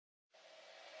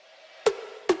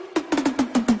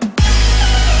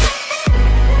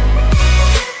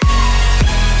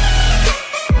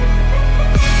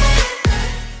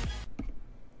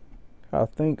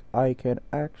think I can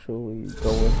actually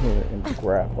go in here and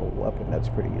grab a weapon that's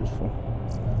pretty useful.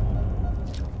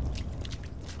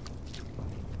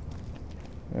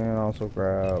 And also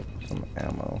grab some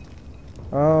ammo.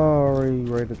 Oh, I already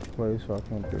raided the place, so I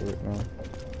can't do it now.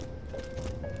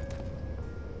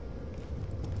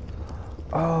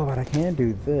 Oh, but I can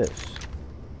do this.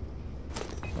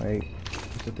 Wait,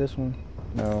 is it this one?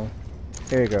 No.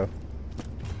 Here you go.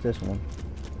 This one.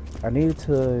 I need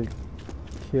to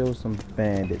kill some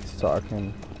bandits so I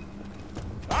can.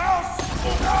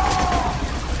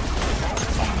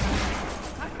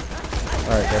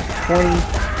 Alright, that's 20.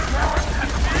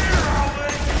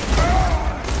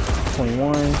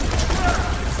 21.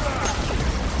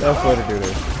 That's the way to do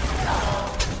this.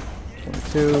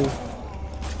 22.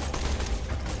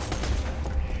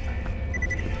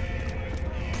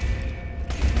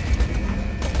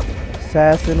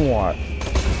 Assassin Watt.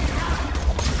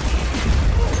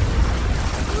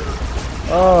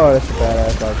 Oh, that's a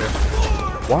badass cycle.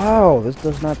 Wow, this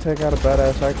does not take out a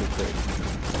badass cycle trick.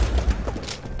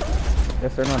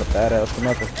 Guess they're not a badass for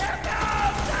nothing.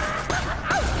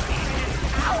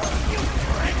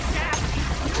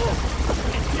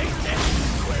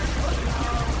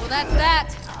 Well, that's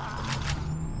that.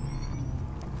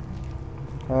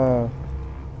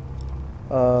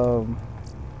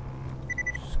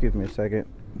 Excuse me a second.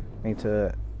 I need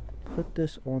to put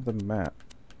this on the map.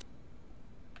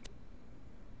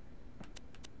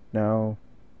 No.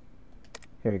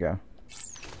 Here we go.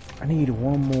 I need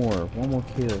one more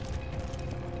kill.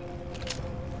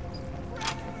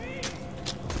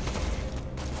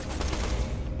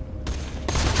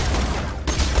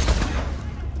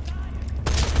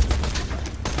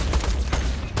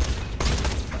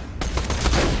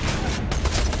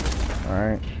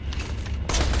 Alright.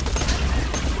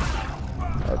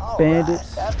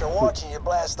 Bandits. After watching you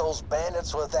blast those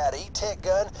bandits with that E-Tech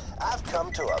gun, I've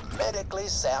come to a medically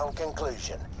sound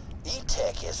conclusion.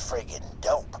 E-Tech is friggin'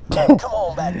 dope. Come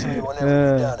on back to me whenever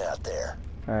you're done out there.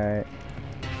 Alright.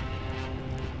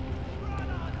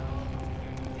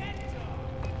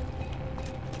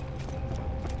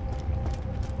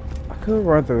 I could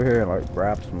run through here and like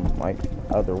grab some like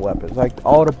other weapons. Like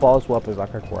all the boss weapons I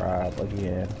could grab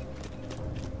again.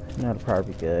 That'd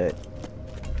probably be good.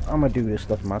 I'm gonna do this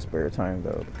stuff in my spare time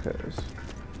though because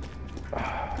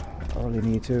I really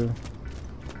need to.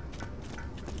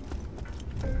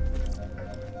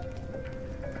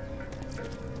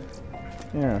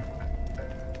 Yeah.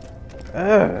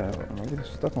 I'm getting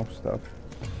stuck on stuff.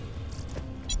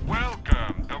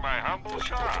 Welcome to my humble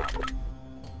shop.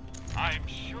 I'm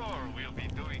sure we'll be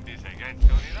doing this again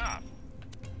soon enough.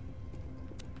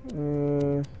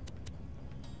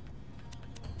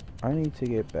 I need to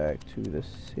get back to the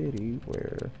city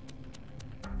where...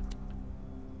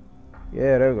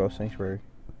 Yeah, there we go, Sanctuary.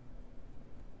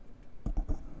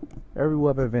 Every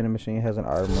weapon vending machine has an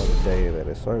item of the day that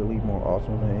is slightly more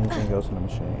awesome than anything else in the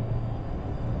machine.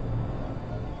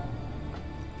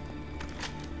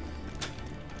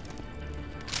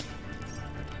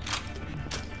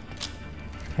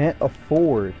 Can't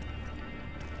afford.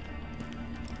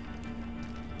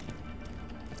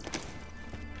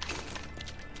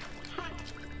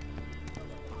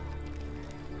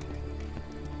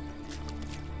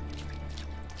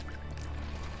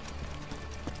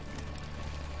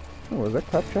 Oh, is that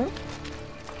Cop Shop?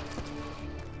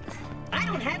 I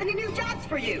don't have any new jobs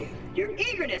for you. Your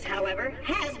eagerness, however,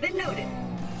 has been noted.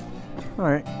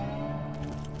 Alright.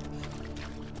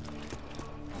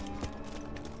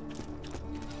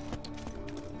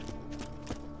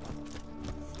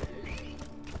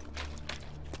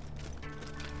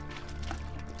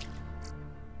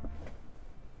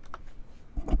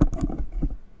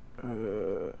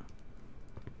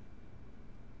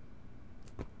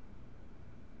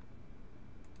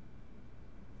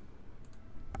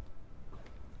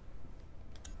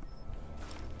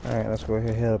 Alright, let's go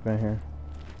ahead and head up in here.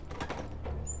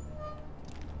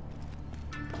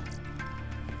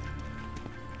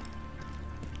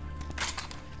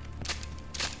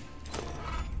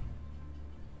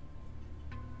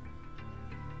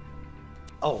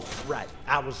 Oh, right.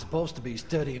 I was supposed to be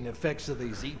studying the effects of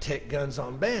these E-Tech guns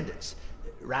on bandits.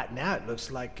 Right now, it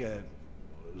looks like if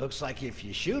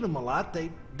you shoot them a lot,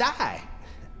 they die.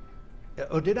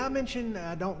 Oh, did I mention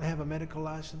I don't have a medical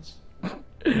license?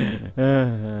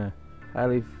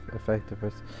 Highly effective.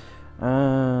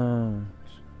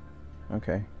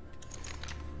 Okay.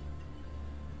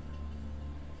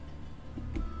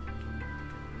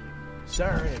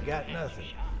 Sorry, I got nothing.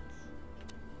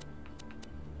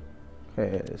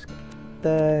 Okay, let's get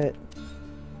that.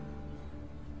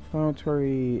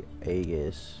 Inflammatory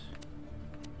Aegis.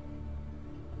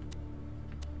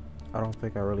 I don't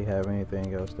think I really have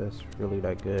anything else that's really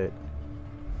that good.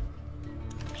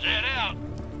 Get out!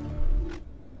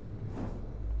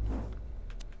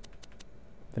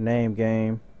 The name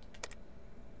game.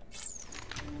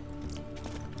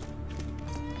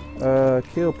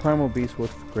 Kill primal beast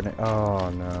with grenade. Oh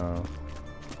no.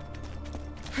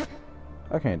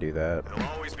 I can't do that. There'll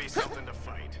always be something to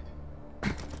fight.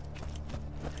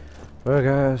 Well,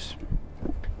 guys,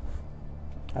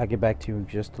 I'll get back to you in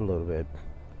just a little bit.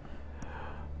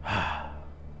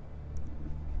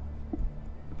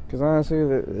 Because honestly,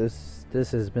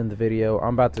 this has been the video.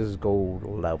 I'm about to just go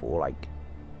level like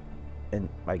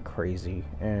crazy,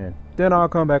 and then I'll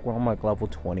come back when I'm like level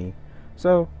 20.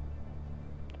 So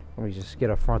let me just get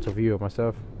a frontal view of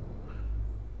myself.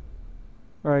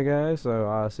 Alright guys, so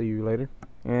I'll see you later,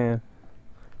 and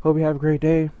hope you have a great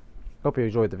day. Hope you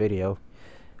enjoyed the video.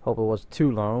 Hope it wasn't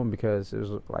too long, because it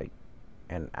was like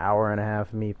an hour and a half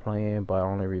of me playing, but I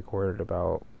only recorded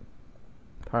about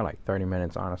probably like 30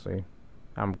 minutes honestly.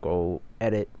 I'm gonna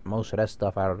edit most of that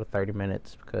stuff out of the 30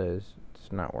 minutes because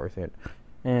it's not worth it,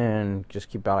 and just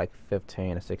keep about like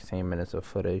 15 to 16 minutes of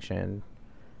footage. And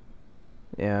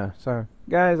yeah, so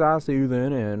guys, I'll see you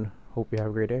then, and hope you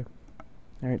have a great day.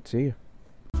 Alright, see you.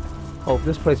 Hope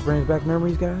this place brings back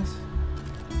memories, guys.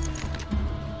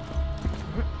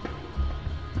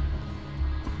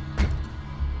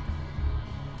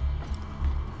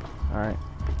 Alright,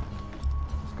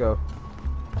 let's go.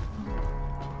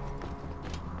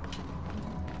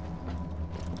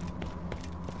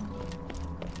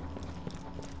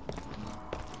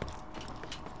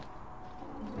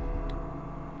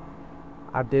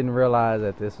 I didn't realize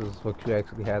that this is what you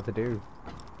actually had to do.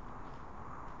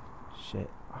 Shit.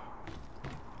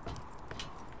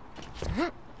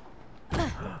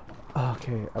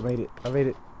 Okay, I made it. I made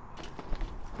it.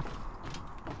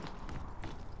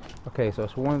 Okay, so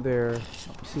it's one there. Let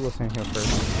me see what's in here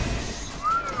first.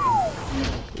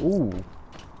 Ooh.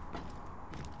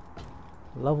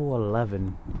 Level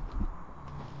 11.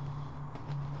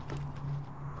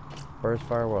 Burst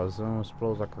fire while zone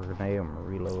explodes like a grenade. I'm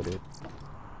reloaded.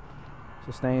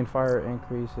 Sustained fire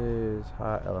increases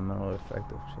high elemental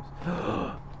effective.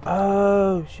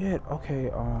 Oh shit. Okay,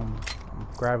 I'm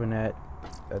grabbing that.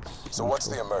 That's So what's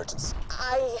the emergency?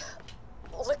 I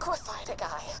liquefied a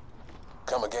guy.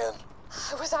 Come again?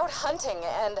 I was out hunting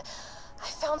and I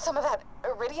found some of that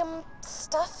iridium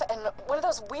stuff, and one of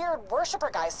those weird worshiper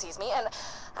guys sees me, and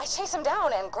I chase him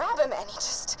down and grab him, and he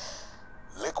just...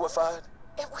 Liquefied?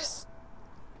 It was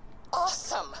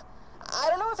awesome. I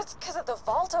don't know if it's because of the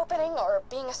vault opening or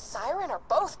being a siren or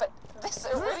both, but this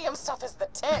iridium stuff is the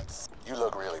tits. You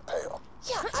look really pale.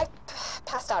 Yeah, I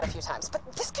passed out a few times, but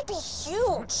this could be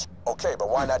huge. Okay, but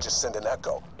why not just send an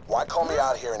echo? Why call me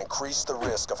out here and increase the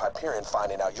risk of Hyperion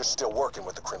finding out you're still working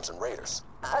with the Crimson Raiders?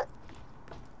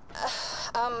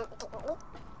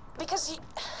 Because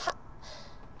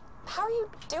how are you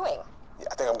doing? Yeah,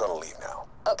 I think I'm gonna leave now.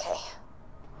 Okay.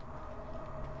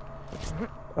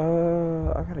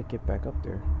 I gotta get back up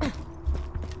there.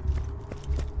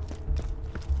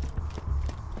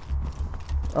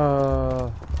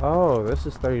 Oh, this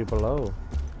is 30 below.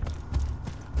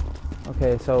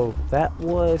 Okay, so that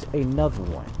was another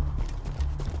one.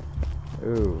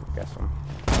 Ooh, got some.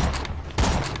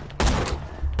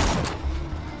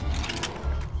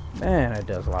 Man, that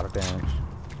does a lot of damage.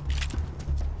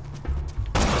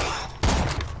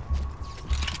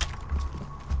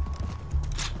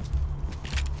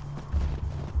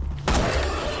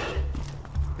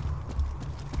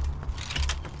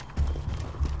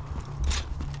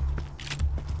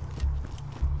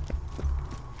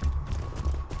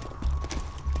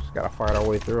 Just gotta fight our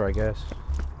way through, I guess.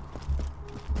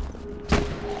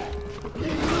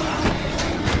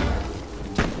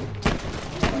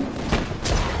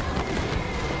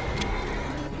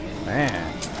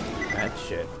 Man, that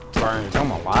shit burns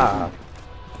them alive.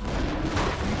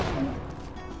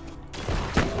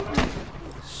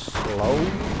 Slow,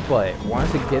 but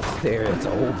once it gets there, it's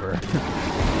over.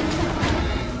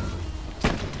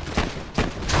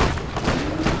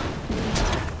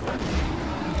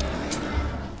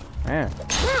 Man,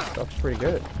 stuff's pretty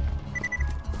good.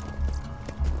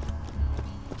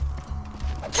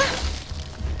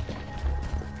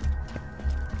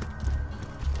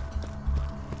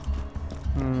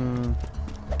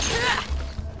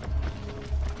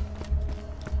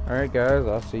 Alright guys,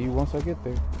 I'll see you once I get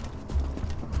there.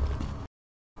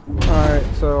 Alright,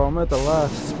 so I'm at the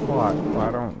last spot, but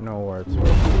I don't know where it's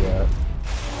supposed to be at.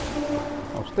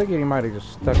 I was thinking he might have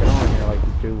just stuck it on here like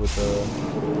you do with the,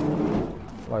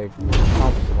 like,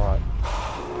 pump slot.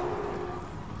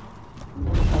 I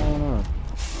don't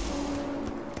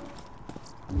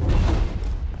know.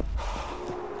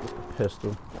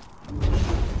 pistol.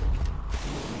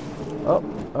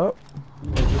 Oh.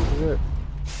 This is it.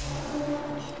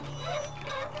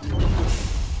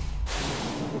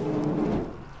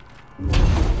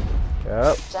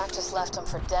 Yep. Jack just left him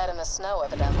for dead in the snow,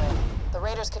 evidently. The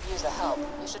raiders could use the help.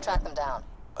 You should track them down.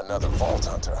 Another vault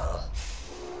hunter, huh?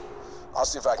 I'll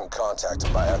see if I can contact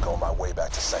him by echo on my way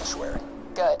back to Sanctuary.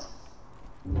 Good.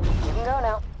 You can go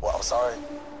now. Well, I'm sorry.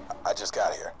 I just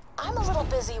got here. I'm a little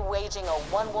busy waging a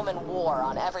one-woman war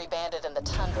on every bandit in the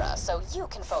tundra, so you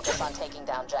can focus on taking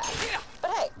down Jack.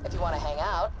 But hey, if you want to hang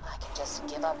out, I can just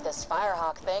give up this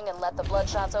Firehawk thing and let the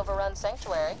Bloodshots overrun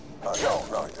Sanctuary. No,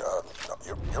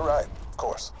 you're right, of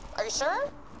course. Are you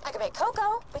sure? I can make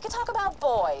cocoa. We can talk about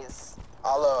boys.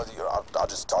 I'll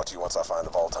just talk to you once I find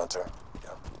the Vault Hunter.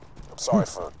 Yeah. I'm sorry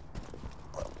for...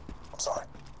 Well, I'm sorry.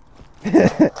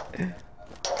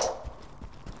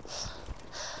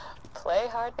 Play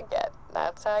hard to get.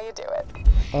 That's how you do it.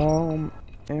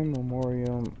 In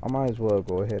Memoriam, I might as well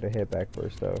go ahead and head back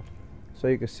first though, so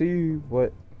you can see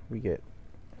what we get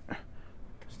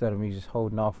instead of me just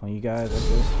holding off on you guys like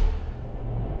this.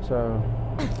 So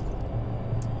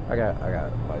I got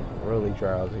like really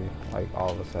drowsy like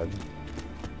all of a sudden.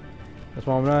 That's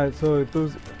why I'm not so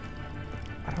enthused.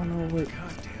 I don't know what.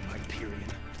 Goddamn Hyperion.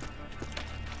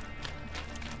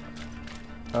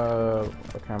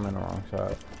 Okay, I'm in the wrong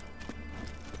side.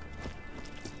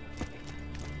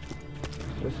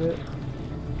 Is this it?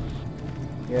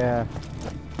 Yeah.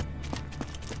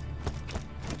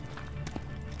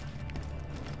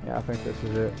 Yeah, I think this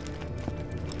is it.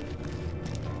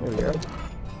 There we go.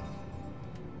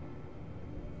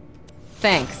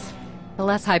 Thanks. The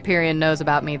less Hyperion knows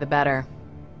about me, the better.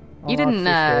 You didn't,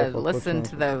 listen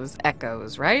to those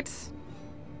echoes, right?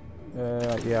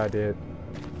 Yeah, I did.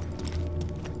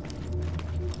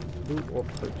 Loot or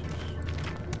purchase?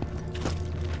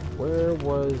 Where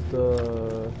was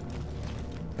the...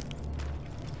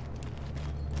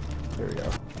 There we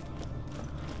go.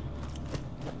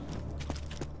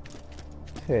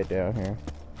 Let's head down here.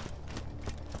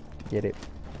 Get it.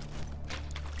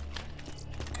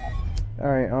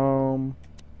 Alright,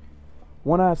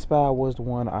 One-Eyed Spy was the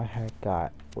one I had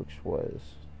got, which was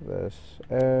this.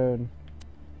 And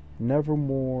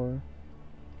Nevermore.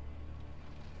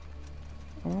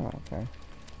 Oh, okay.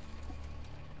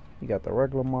 You got the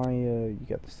regular Maya, you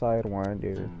got the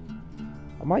Sidewinder.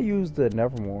 I might use the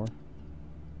Nevermore.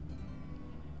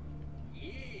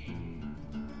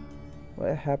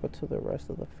 What happened to the rest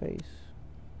of the face?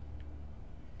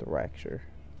 The Rapture.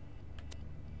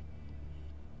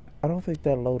 I don't think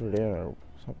that loaded in or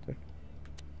something.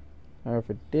 Or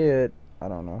if it did, I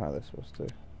don't know how that's supposed to.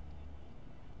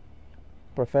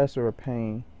 Professor of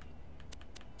Pain.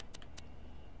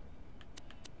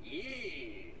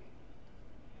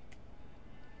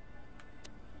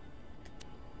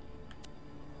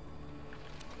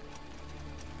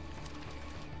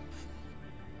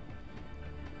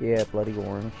 Yeah, bloody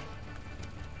orange.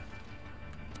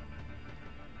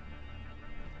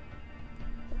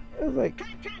 It was like,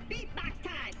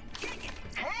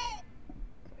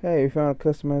 hey, you found a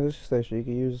customization station. You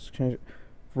can use this change.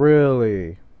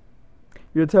 Really?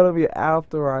 You're telling me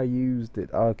after I used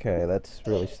it? Okay, that's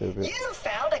really stupid. You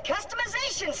found a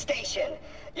customization station.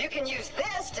 You can use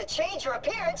this to change your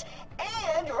appearance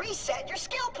and reset your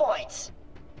skill points.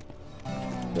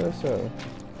 That's so.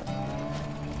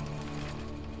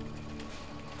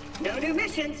 No new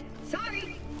missions.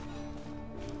 Sorry.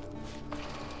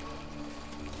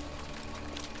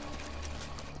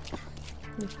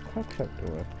 What's Contact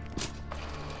doing?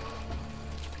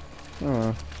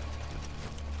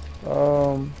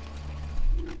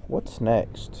 What's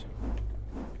next?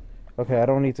 Okay, I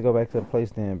don't need to go back to the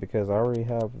place then because I already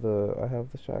have the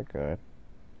shotgun.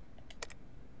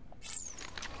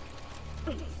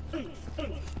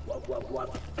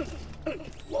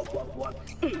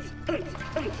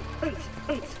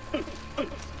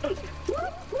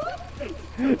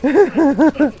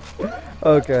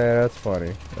 Okay, that's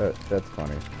funny. That's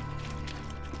funny.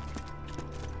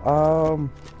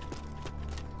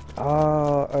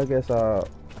 I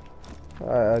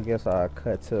guess I'll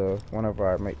cut to whenever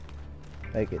I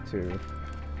make it to.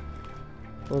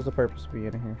 What's the purpose of being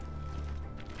in here?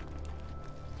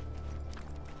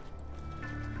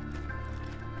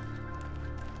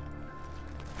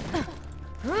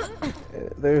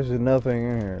 There's nothing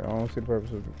in here. I don't see the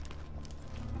purpose of it.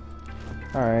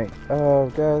 Alright,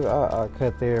 guys, I'll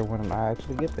cut there when I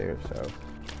actually get there, so.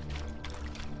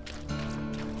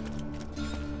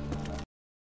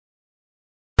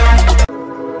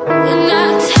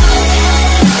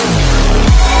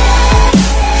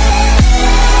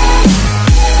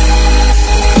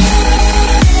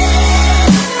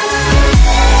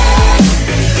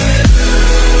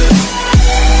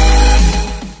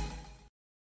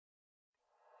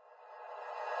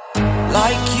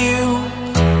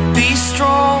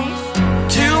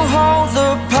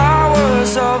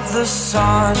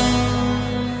 sun.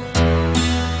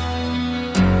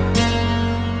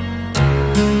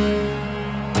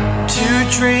 To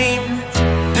dream,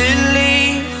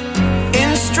 believe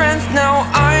in strength. Now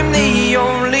I'm the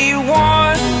only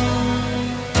one,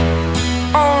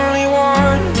 only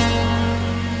one.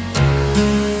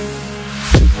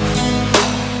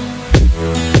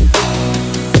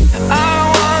 I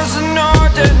was an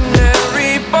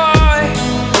ordinary boy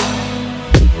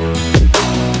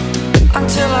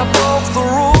until I broke the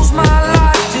rules. My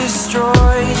life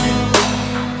destroyed,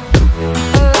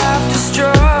 life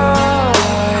destroyed.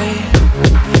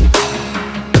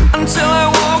 Until I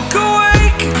woke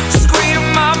awake, scream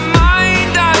my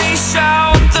mind, I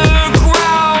shout, the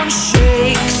ground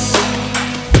shakes.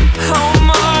 How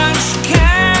much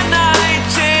can I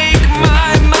take?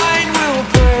 My mind will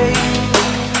break.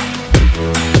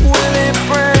 Will it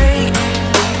break?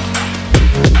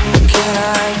 Can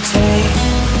I take?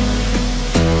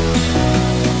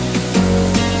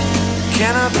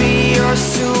 Can I be your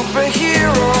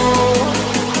superhero?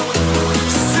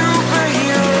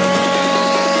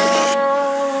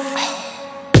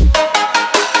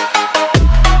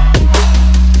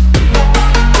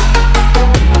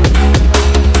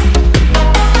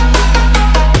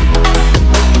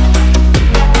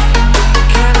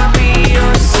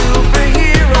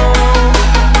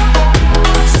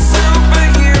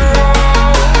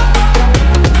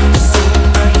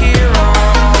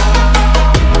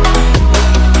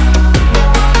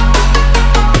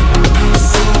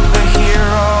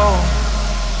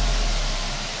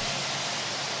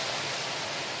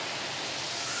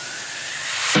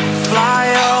 Fly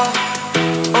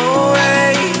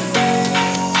away.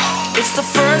 It's the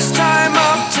first time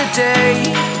of today.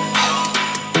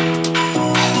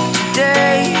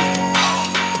 Today.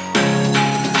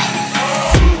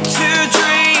 To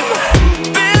dream,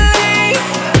 believe.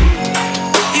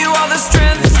 You are the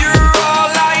strength, you're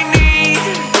all I need.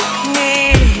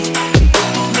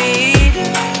 Need.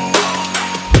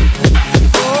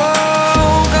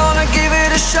 Oh, gonna give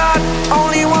it a shot.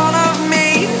 Only one of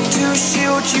me to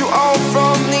shield you all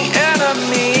from the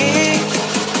enemy.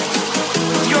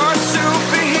 You're a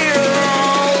superhero.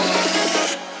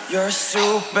 You're a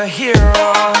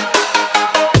superhero.